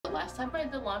last time I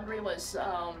did laundry was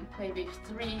maybe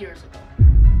 3 years ago.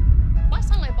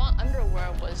 Last time I bought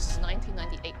underwear was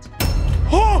 1998.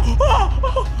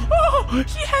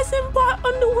 She hasn't bought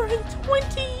underwear in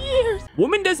 20 years.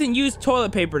 Woman doesn't use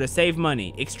toilet paper to save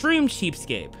money. Extreme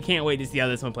cheapskate. Can't wait to see how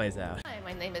this one plays out. Hi,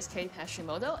 my name is Kate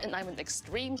Hashimoto, and I'm an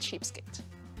extreme cheapskate.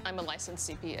 I'm a licensed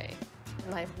CPA,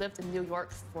 and I've lived in New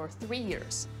York for 3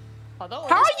 years. Although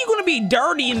how are you gonna be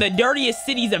dirty in the dirtiest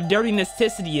cities of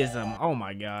dirty-necessityism? Oh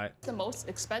my God. The most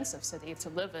expensive city to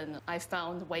live in, I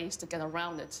found ways to get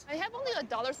around it. I have only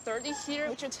 $1.30 here.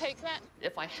 Would you take that?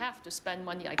 If I have to spend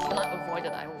money, I cannot avoid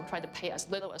it. I will try to pay as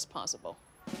little as possible.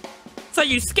 So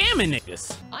you scamming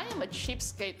niggas? I am a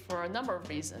cheapskate for a number of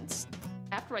reasons.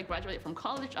 After I graduated from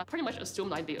college, I pretty much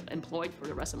assumed I'd be employed for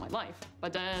the rest of my life.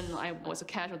 But then I was a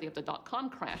casualty of the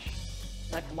dot-com crash.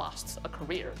 I've lost a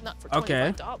career, not for $25.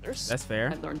 Okay, that's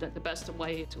fair. I learned that the best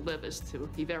way to live is to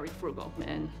be very frugal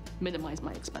and minimize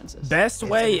my expenses. Best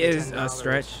way is a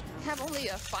stretch. I have only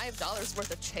a $5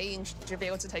 worth of change. Would you be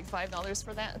able to take $5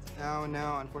 for that?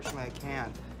 No, unfortunately I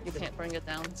can't. You can't bring it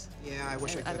down? Yeah, I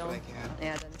wish I could, but I can't.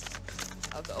 Yeah, then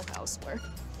I'll go elsewhere.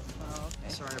 Oh,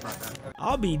 okay. Sorry about that.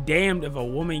 I'll be damned if a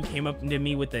woman came up to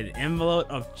me with an envelope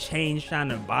of change trying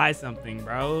to buy something,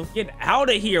 bro. Get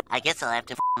out of here. I guess I'll have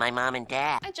to f my mom and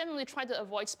dad. I generally try to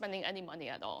avoid spending any money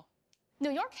at all. New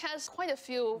York has quite a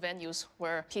few venues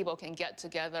where people can get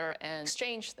together and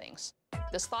exchange things.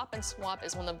 The Stop and Swap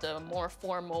is one of the more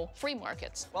formal flea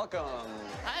markets. Welcome.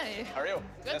 Hi. How are you?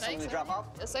 Good, Got something thanks. to drop off?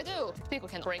 Yes, I do. People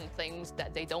can bring things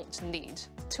that they don't need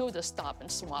to the Stop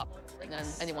and Swap. And then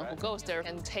anyone who goes there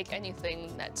can take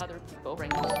anything that other people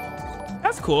bring.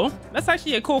 That's cool. That's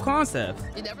actually a cool concept.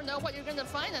 You never know what you're gonna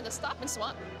find at the Stop and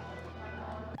Swap.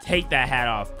 Take that hat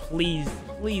off. Please,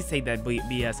 please take that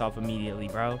BS off immediately,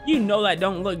 bro. You know that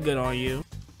don't look good on you.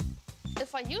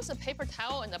 If I use a paper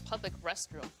towel in a public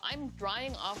restroom, I'm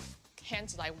drying off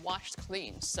hands that I washed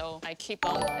clean, so I keep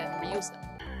them and reuse them.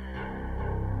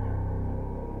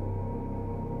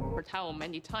 Paper towel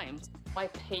many times. I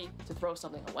paid to throw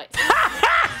something away.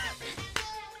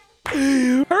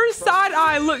 Her side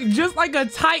eye look just like a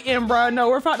Titan, bro. No,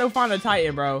 we're about to find a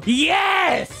Titan, bro.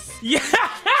 Yes! Yeah!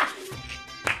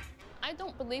 I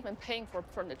don't believe in paying for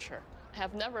furniture. I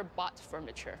have never bought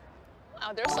furniture.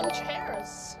 Oh, there's some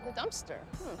chairs in the dumpster.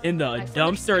 In the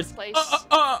dumpsters?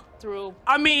 Through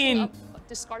I mean,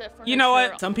 discarded furniture. you know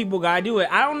what? Some people gotta do it.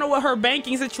 I don't know what her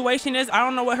banking situation is. I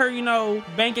don't know what her, you know,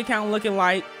 bank account looking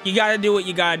like. You gotta do it.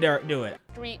 You gotta do it.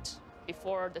 Street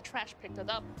before the trash picked it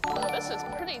up. This is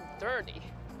pretty dirty,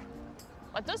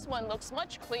 but this one looks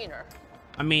much cleaner.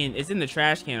 I mean, it's in the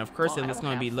trash can. Of course, it's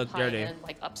gonna look dirty.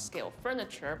 Like upscale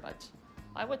furniture, but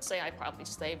I would say I probably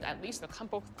saved at least a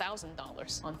couple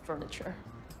 $1,000s on furniture.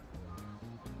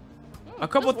 A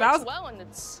couple thousand? Well, and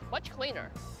it's much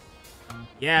cleaner.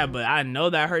 Yeah, but I know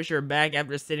that hurts your back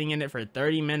after sitting in it for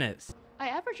 30 minutes. I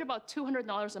average about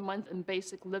 $200 a month in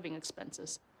basic living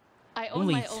expenses. I own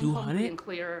Only my own 200? home free and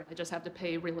clear. I just have to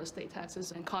pay real estate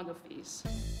taxes and condo fees.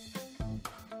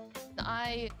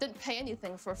 I didn't pay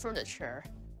anything for furniture.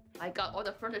 I got all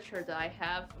the furniture that I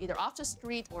have either off the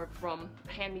street or from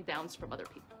hand-me-downs from other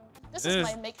people. This is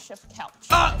my makeshift couch.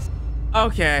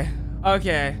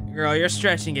 Okay, girl, you're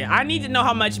stretching it. I need to know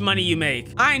how much money you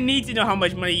make. I need to know how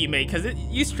much money you make, because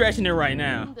you stretching it right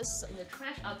now. This in the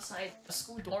trash outside the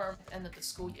school dorm at the end of the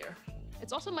school year.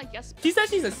 It's also my guest. She said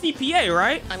she's a CPA,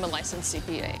 right? I'm a licensed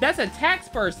CPA. That's a tax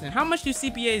person. How much do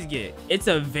CPAs get? It's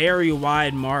a very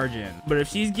wide margin. But if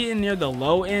she's getting near the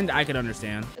low end, I could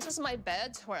understand. This is my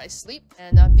bed where I sleep.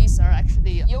 And these are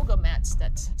actually yoga mats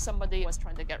that somebody was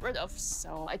trying to get rid of.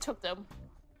 So I took them.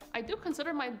 I do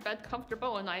consider my bed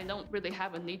comfortable, and I don't really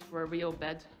have a need for a real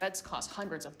bed. Beds cost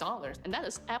hundreds of dollars, and that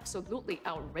is absolutely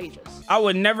outrageous. I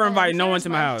would never invite no one to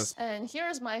my house. And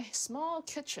here's my small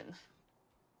kitchen.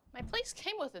 My place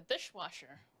came with a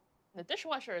dishwasher. The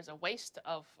dishwasher is a waste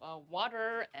of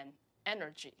water and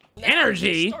energy.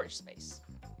 Energy? Storage space.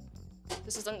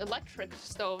 This is an electric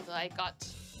stove that I got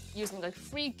using a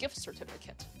free gift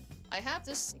certificate. I have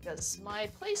this because my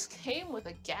place came with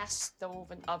a gas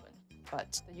stove and oven,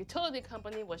 but the utility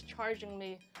company was charging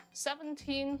me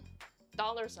 $17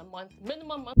 a month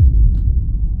minimum.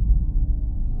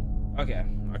 Okay,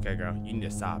 girl, you need to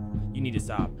stop. You need to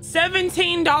stop.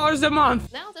 $17 a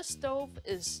month. Now the stove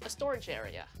is a storage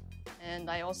area, and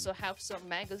I also have some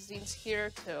magazines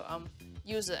here to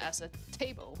use it as a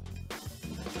table.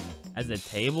 As a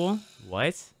table?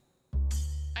 What?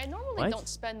 I normally don't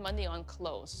spend money on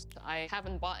clothes. I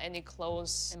haven't bought any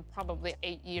clothes in probably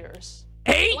 8 years.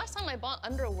 8? The last time I bought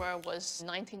underwear was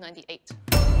 1998.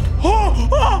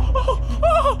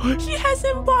 She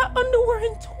hasn't bought underwear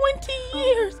in 20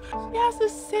 years. has the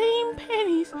same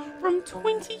panties from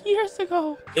 20 years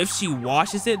ago. If she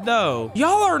washes it though,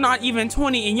 y'all are not even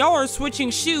 20 and y'all are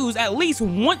switching shoes at least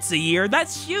once a year.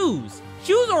 That's shoes.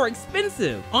 Shoes are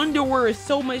expensive. Underwear is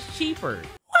so much cheaper.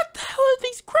 What the hell are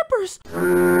these grippers?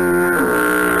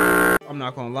 I'm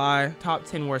not gonna lie. Top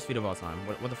 10 worst feet of all time.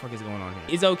 What the fuck is going on here?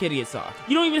 It's okay to get socks.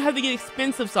 You don't even have to get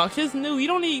expensive socks. Just new. You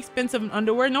don't need expensive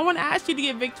underwear. No one asked you to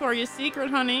get Victoria's Secret,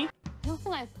 honey. I don't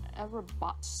think I've ever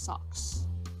bought socks.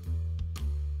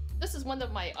 This is one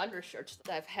of my undershirts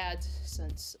that I've had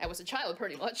since I was a child,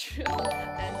 pretty much. And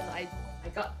I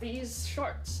got these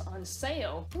shorts on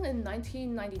sale in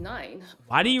 1999.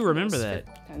 Why do you remember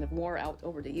that? Kind of wore out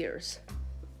over the years.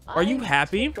 Are you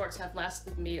happy? Shorts have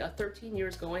lasted me 13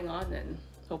 years going on, and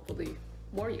hopefully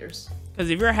more years. Because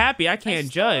if you're happy, I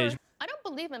can't judge. I don't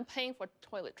believe in paying for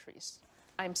toiletries.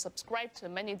 I'm subscribed to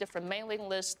many different mailing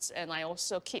lists, and I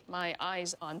also keep my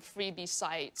eyes on freebie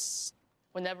sites.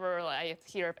 Whenever I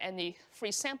hear of any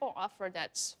free sample offer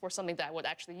that's for something that I would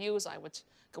actually use, I would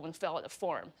go and fill out a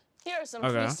form. Here are some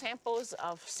free samples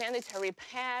of sanitary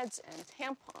pads and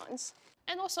tampons.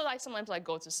 And also, sometimes I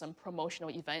go to some promotional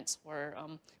events where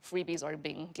freebies are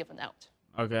being given out.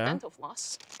 Okay. Dental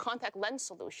floss, contact lens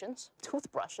solutions,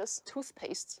 toothbrushes,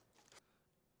 toothpastes.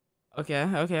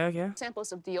 Okay.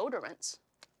 Samples of deodorants,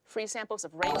 free samples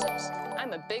of razors.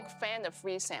 I'm a big fan of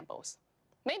free samples.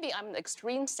 Maybe I'm an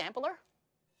extreme sampler.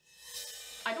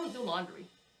 I don't do laundry.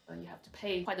 You have to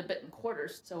pay quite a bit in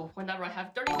quarters. So whenever I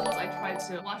have dirty clothes, I try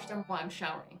to wash them while I'm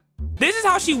showering. This is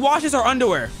how she washes her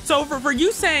underwear. So for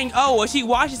you saying, oh, well, she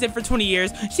washes it for 20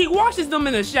 years, she washes them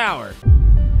in the shower.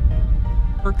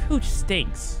 Her cooch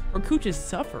stinks. Her cooch is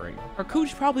suffering. Her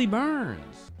cooch probably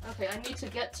burns. Okay, I need to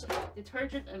get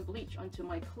detergent and bleach onto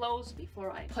my clothes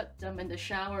before I put them in the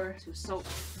shower to soak.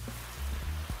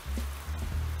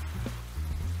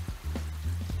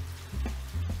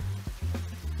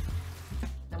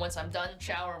 And once I'm done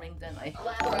showering, then I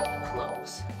lather up the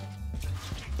clothes.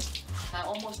 I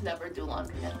almost never do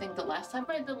laundry. I think the last time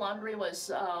I did laundry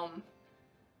was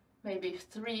maybe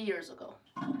 3 years ago.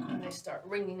 And I start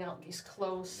wringing out these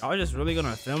clothes. Y'all just really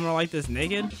gonna film her like this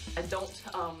naked? I don't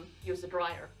use the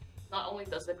dryer. Not only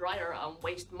does the dryer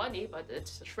waste money, but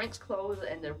it shrinks clothes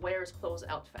and it wears clothes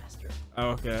out faster.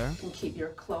 Okay. You can keep your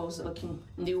clothes looking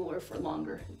newer for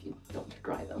longer if you don't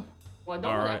dry them. Well,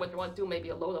 normally I would want to do maybe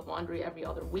a load of laundry every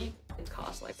other week. It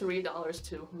costs like $3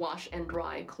 to wash and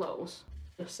dry clothes.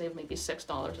 Just save maybe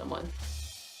 $6 a month.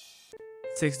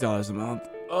 $6 a month.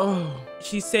 Oh,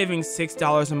 she's saving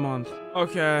 $6 a month.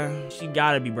 Okay, she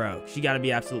gotta be broke. She gotta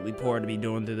be absolutely poor to be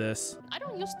doing this. I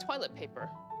don't use toilet paper.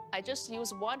 I just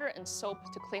use water and soap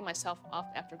to clean myself off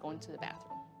after going to the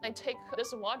bathroom. I take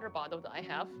this water bottle that I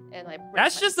have and I bring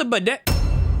That's just a bidet.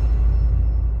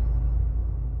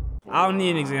 I don't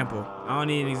need an example.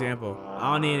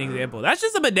 That's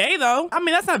just a bidet though. I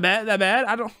mean, that's not bad,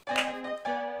 I don't.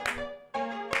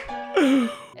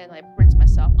 And I rinse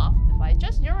myself off. If I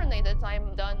just urinated,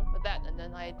 I'm done with that. And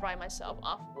then I dry myself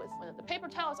off with one of the paper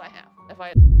towels I have.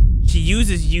 She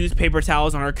uses used paper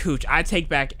towels on her cooch. I take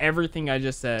back everything I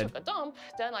just said. Took a dump,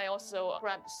 then I also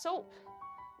grab soap,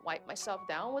 wipe myself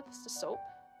down with the soap.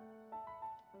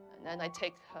 And then I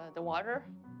take the water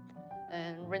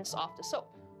and rinse off the soap.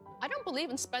 I don't believe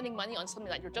in spending money on something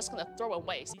that you're just gonna throw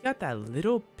away. You got that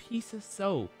little piece of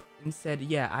soap and said,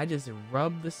 yeah, I just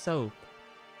rubbed the soap.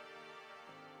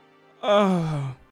 Oh,